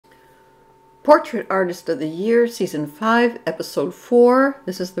Portrait Artist of the Year, Season 5, Episode 4.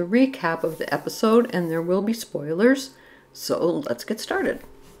 This is the recap of the episode, and there will be spoilers, so let's get started.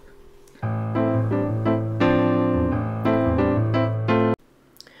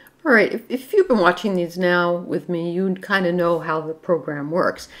 Alright, if you've been watching these now with me, you kind of know how the program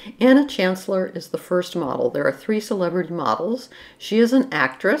works. Anna Chancellor is the first model. There are 3 celebrity models. She is an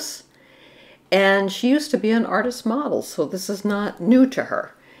actress, and she used to be an artist model, so this is not new to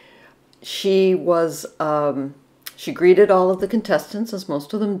her. She was, she greeted all of the contestants, as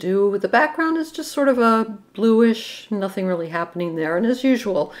most of them do. The background is just sort of a bluish, nothing really happening there. And as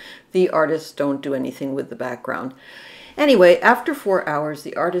usual, the artists don't do anything with the background. Anyway, after 4 hours,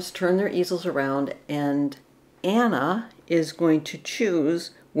 the artists turn their easels around, and Anna is going to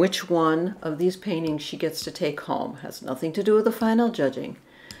choose which one of these paintings she gets to take home. Has nothing to do with the final judging,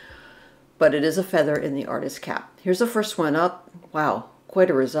 but it is a feather in the artist's cap. Here's the first one up. Wow. Quite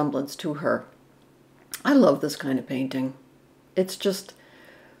a resemblance to her. I love this kind of painting. It's just,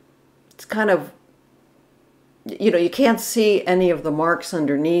 it's kind of, you can't see any of the marks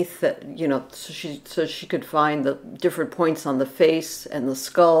underneath that, so she could find the different points on the face and the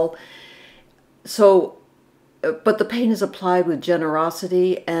skull. So, but the paint is applied with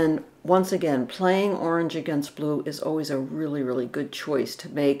generosity, and once again, playing orange against blue is always a really, really good choice to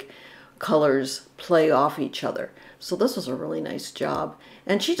make colors play off each other. So this was a really nice job.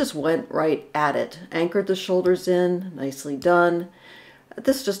 And she just went right at it. Anchored the shoulders in, nicely done.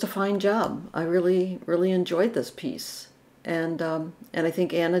 This is just a fine job. I really, really enjoyed this piece. And I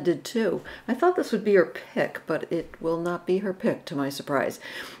think Anna did too. I thought this would be her pick, but it will not be her pick, to my surprise.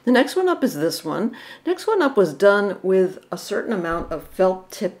 The next one up is this one. Next one up was done with a certain amount of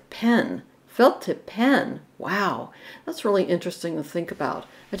felt tip pen. Felt tip pen. Wow. That's really interesting to think about.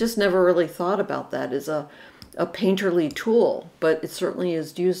 I just never really thought about that as a painterly tool, but it certainly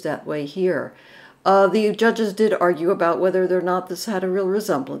is used that way here. The judges did argue about whether or not this had a real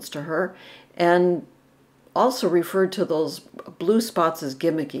resemblance to her, and also referred to those blue spots as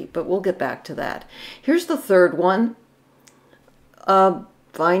gimmicky, but we'll get back to that. Here's the third one.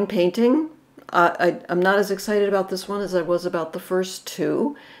 Fine painting. I'm not as excited about this one as I was about the first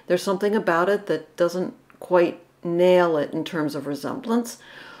 2. There's something about it that doesn't quite nail it in terms of resemblance,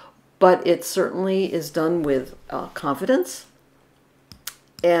 but it certainly is done with confidence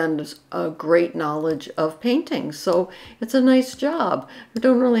and a great knowledge of painting. So it's a nice job. I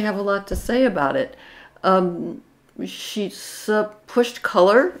don't really have a lot to say about it. She's pushed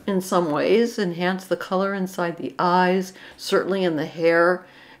color in some ways, enhanced the color inside the eyes, certainly in the hair,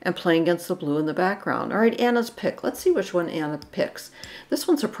 and playing against the blue in the background. All right, Anna's pick. Let's see which one Anna picks. This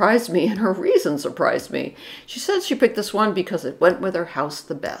one surprised me, and her reason surprised me. She said she picked this one because it went with her house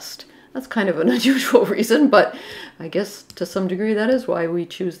the best. That's kind of an unusual reason, but I guess to some degree that is why we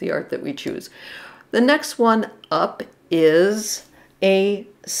choose the art that we choose. The next one up is a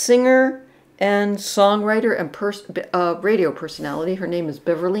singer and songwriter and radio personality. Her name is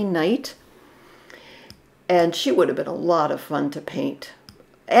Beverly Knight, and she would have been a lot of fun to paint.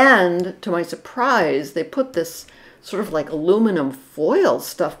 And to my surprise, they put this sort of like aluminum foil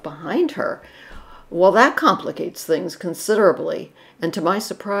stuff behind her. Well, that complicates things considerably. And to my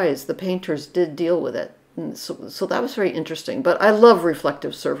surprise, the painters did deal with it. And so that was very interesting. But I love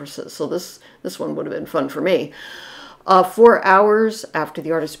reflective surfaces, so this one would have been fun for me. 4 hours after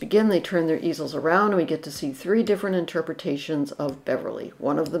the artists begin, they turn their easels around, and we get to see 3 different interpretations of Beverly.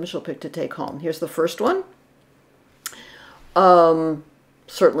 One of them she'll pick to take home. Here's the first one.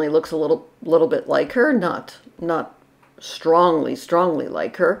 Certainly looks a little bit like her, not strongly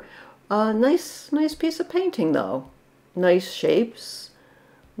like her. Nice piece of painting though. Nice shapes,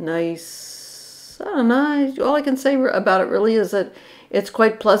 nice, I don't know, all I can say about it really is that it's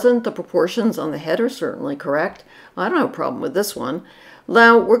quite pleasant. The proportions on the head are certainly correct. I don't have a problem with this one.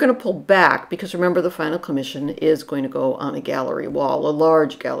 Now we're going to pull back because remember the final commission is going to go on a gallery wall, a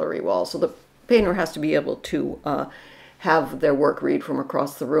large gallery wall. So the painter has to be able to have their work read from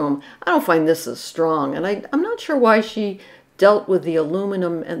across the room. I don't find this as strong, and I'm not sure why she dealt with the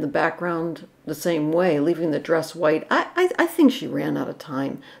aluminum and the background the same way, leaving the dress white. I think she ran out of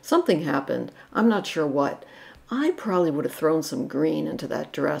time. Something happened. I'm not sure what. I probably would have thrown some green into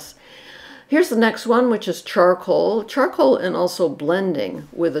that dress. Here's the next one, which is charcoal. Charcoal and also blending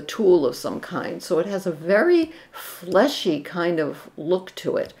with a tool of some kind. So it has a very fleshy kind of look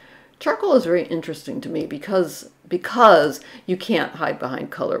to it. Charcoal is very interesting to me because you can't hide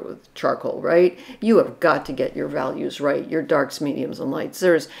behind color with charcoal, right? You have got to get your values right, your darks, mediums, and lights.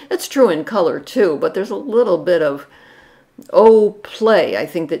 It's true in color too, but there's a little bit of Oh, play, I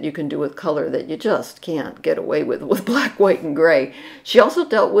think, that you can do with color that you just can't get away with black, white, and gray. She also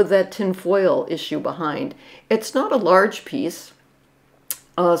dealt with that tinfoil issue behind. It's not a large piece.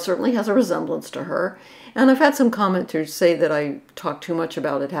 Certainly has a resemblance to her. And I've had some commenters say that I talk too much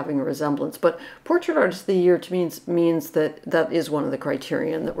about it having a resemblance, but Portrait Artist of the Year to me means that that is one of the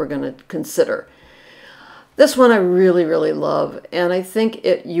criterion that we're going to consider. This one I really, really love, and I think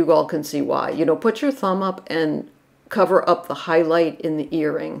you all can see why. You know, put your thumb up and cover up the highlight in the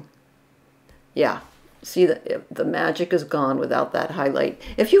earring. Yeah, see that the magic is gone without that highlight.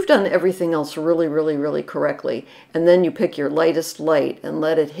 If you've done everything else really, really, really correctly, and then you pick your lightest light and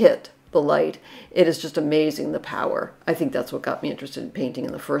let it hit the light, it is just amazing, the power. I think that's what got me interested in painting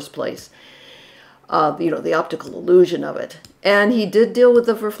in the first place. You know, the optical illusion of it. And he did deal with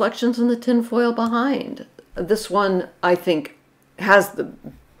the reflections in the tinfoil behind. This one, I think, has the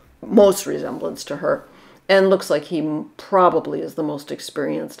most resemblance to her, and looks like he probably is the most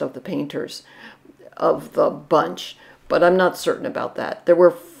experienced of the painters of the bunch, but I'm not certain about that. There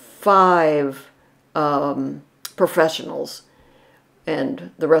were 5 professionals,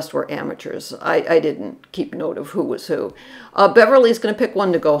 and the rest were amateurs. I didn't keep note of who was who. Beverly's going to pick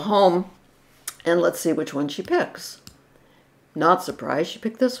one to go home, and let's see which one she picks. Not surprised, she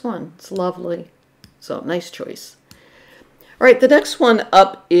picked this one. It's lovely. So, nice choice. All right, the next one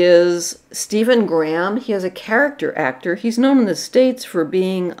up is Stephen Graham. He is a character actor. He's known in the States for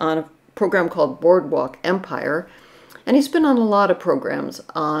being on a program called Boardwalk Empire, and he's been on a lot of programs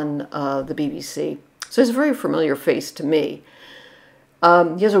on the BBC. So he's a very familiar face to me.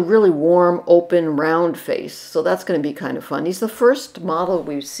 He has a really warm, open, round face, so that's going to be kind of fun. He's the first model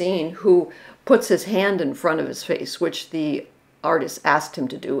we've seen who puts his hand in front of his face, which the artist asked him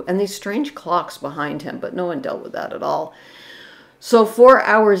to do, and these strange clocks behind him, but no one dealt with that at all. So 4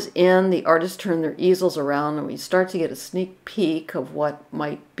 hours in, the artists turn their easels around, and we start to get a sneak peek of what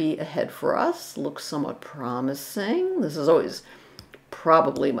might be ahead for us. Looks somewhat promising. This is always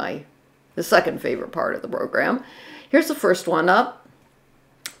probably the second favorite part of the program. Here's the first one up.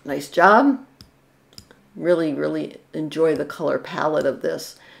 Nice job. Really, really enjoy the color palette of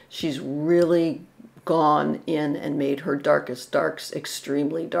this. She's really gone in and made her darkest darks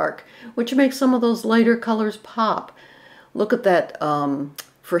extremely dark, which makes some of those lighter colors pop. Look at that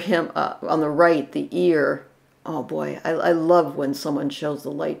for him on the right, the ear. Oh boy, I love when someone shows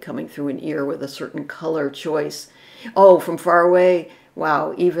the light coming through an ear with a certain color choice. Oh, from far away,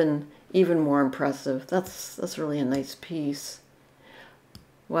 wow, even more impressive. That's really a nice piece.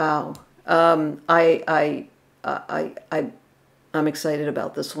 Wow, I'm excited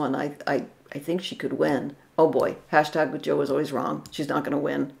about this one. I think she could win. Oh boy, hashtag with Joe is always wrong. She's not going to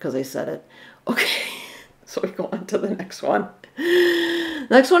win because I said it. Okay, so we go on to the next one.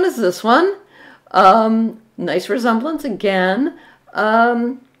 Next one is this one. Nice resemblance again.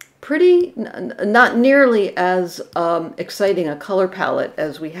 Pretty, not nearly as exciting a color palette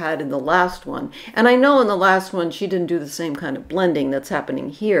as we had in the last one. And I know in the last one she didn't do the same kind of blending that's happening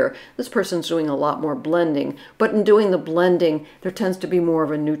here. This person's doing a lot more blending, but in doing the blending, there tends to be more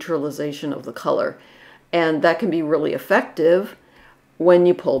of a neutralization of the color. And that can be really effective when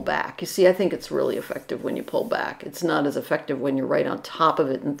you pull back. You see, I think it's really effective when you pull back. It's not as effective when you're right on top of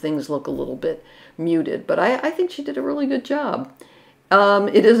it and things look a little bit muted. But I think she did a really good job.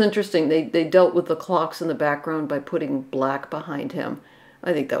 It is interesting. They dealt with the clocks in the background by putting black behind him.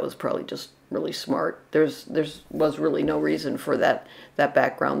 I think that was probably just really smart. There was really no reason for that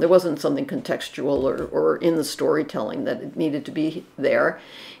background. There wasn't something contextual or in the storytelling that it needed to be there.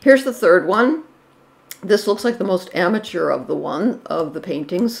 Here's the third one. This looks like the most amateur of the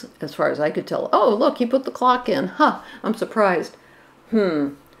paintings, as far as I could tell. Oh, look, he put the clock in. Huh, I'm surprised.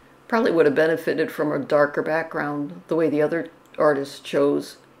 Probably would have benefited from a darker background, the way the other artist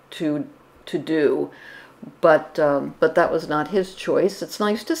chose to do, but that was not his choice. It's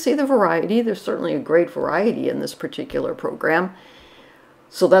nice to see the variety. There's certainly a great variety in this particular program.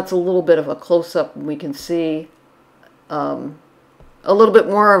 So that's a little bit of a close-up, and we can see a little bit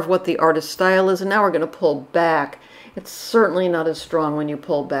more of what the artist's style is. And now we're going to pull back. It's certainly not as strong when you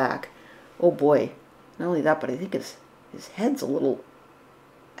pull back. Oh boy, not only that, but I think his head's a little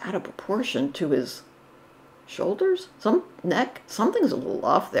out of proportion to his shoulders, some neck, something's a little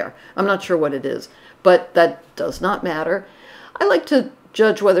off there. I'm not sure what it is, but that does not matter. I like to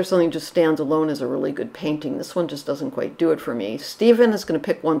judge whether something just stands alone as a really good painting. This one just doesn't quite do it for me. Stephen is going to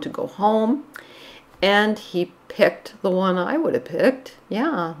pick one to go home, and he picked the one I would have picked.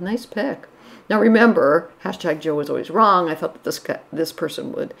 Yeah, nice pick. Now remember, hashtag Joe is always wrong. I thought that this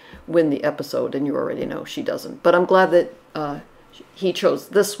person would win the episode, and you already know she doesn't. But I'm glad that he chose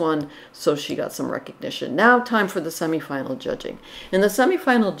this one, so she got some recognition. Now time for the semifinal judging. In the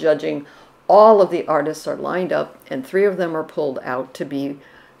semifinal judging, all of the artists are lined up, and 3 of them are pulled out to be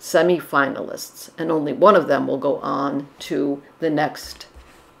semifinalists, and only one of them will go on to the next,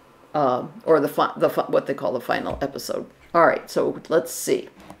 or what they call the final episode. All right, so let's see.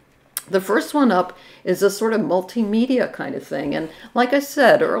 The first one up is a sort of multimedia kind of thing, and like I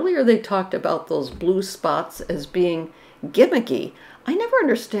said earlier, they talked about those blue spots as being gimmicky. I never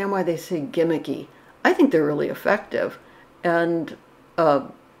understand why they say gimmicky. I think they're really effective, and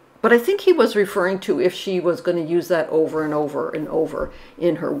but I think he was referring to if she was going to use that over and over and over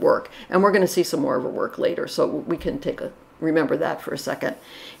in her work. And we're going to see some more of her work later, so we can remember that for a second.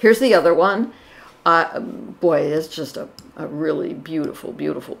 Here's the other one. Boy, it's just a really beautiful,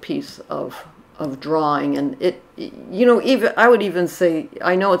 beautiful piece of drawing. And even I would even say,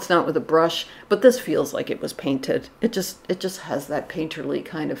 I know it's not with a brush, but this feels like it was painted. It just has that painterly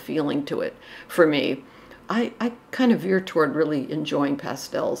kind of feeling to it for me. I kind of veer toward really enjoying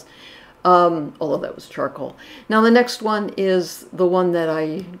pastels, although that was charcoal. Now the next one is the one that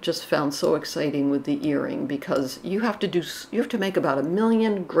I just found so exciting with the earring, because you have to make about 1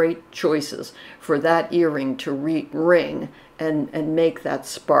 million great choices for that earring to ring and make that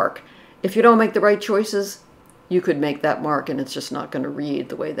spark. If you don't make the right choices, you could make that mark and it's just not going to read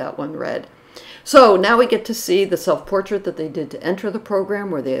the way that one read. So now we get to see the self-portrait that they did to enter the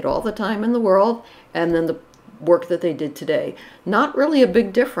program, where they had all the time in the world, and then the work that they did today. Not really a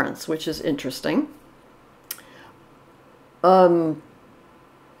big difference, which is interesting. I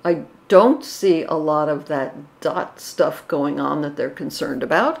don't see a lot of that dot stuff going on that they're concerned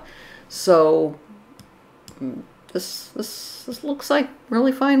about. So this looks like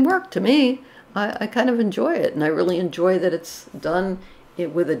really fine work to me. I kind of enjoy it, and I really enjoy that it's done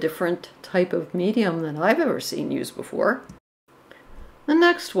with a different type of medium than I've ever seen used before. The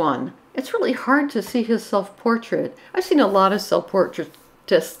next one, it's really hard to see his self-portrait. I've seen a lot of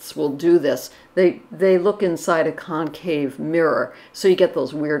self-portraitists will do this. They look inside a concave mirror, so you get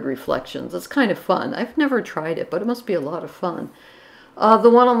those weird reflections. It's kind of fun. I've never tried it, but it must be a lot of fun. The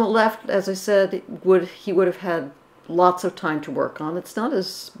one on the left, as I said, he would have had lots of time to work on. It's not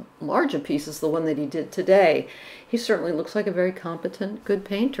as large a piece as the one that he did today. He certainly looks like a very competent, good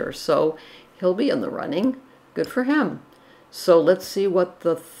painter, so he'll be in the running. Good for him. So let's see what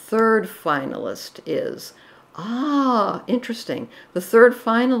the third finalist is. Ah, interesting. The third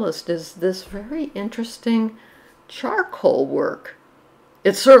finalist is this very interesting charcoal work.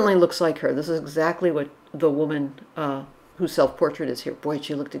 It certainly looks like her. This is exactly what the woman whose self-portrait is here. Boy,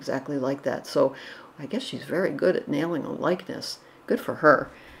 she looked exactly like that. So I guess she's very good at nailing a likeness. Good for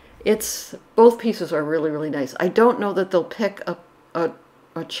her. Both pieces are really, really nice. I don't know that they'll pick a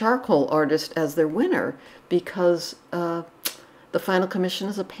charcoal artist as their winner, because the final commission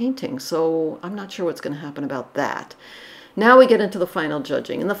is a painting, so I'm not sure what's going to happen about that. Now we get into the final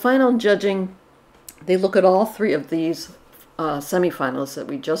judging. In the final judging, they look at all 3 of these semifinalists that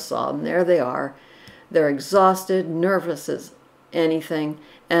we just saw, and there they are. They're exhausted, nervous as anything,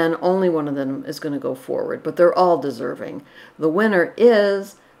 and only one of them is going to go forward, but they're all deserving. The winner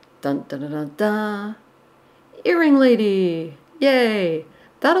is, dun dun dun dun dun, Earring Lady! Yay!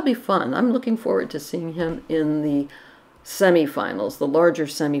 That'll be fun. I'm looking forward to seeing him in the semifinals, the larger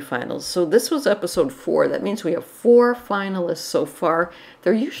semifinals. So this was episode 4. That means we have 4 finalists so far.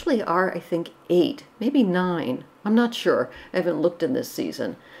 There usually are, I think, 8, maybe 9. I'm not sure. I haven't looked in this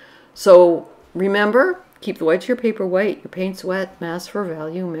season. So remember, keep the whites of your paper white, your paint's wet, mask for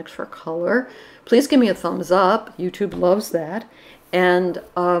value, mix for color. Please give me a thumbs up. YouTube loves that. And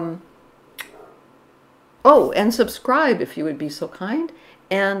oh, and subscribe if you would be so kind.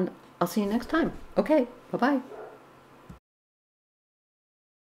 And I'll see you next time. Okay, bye-bye.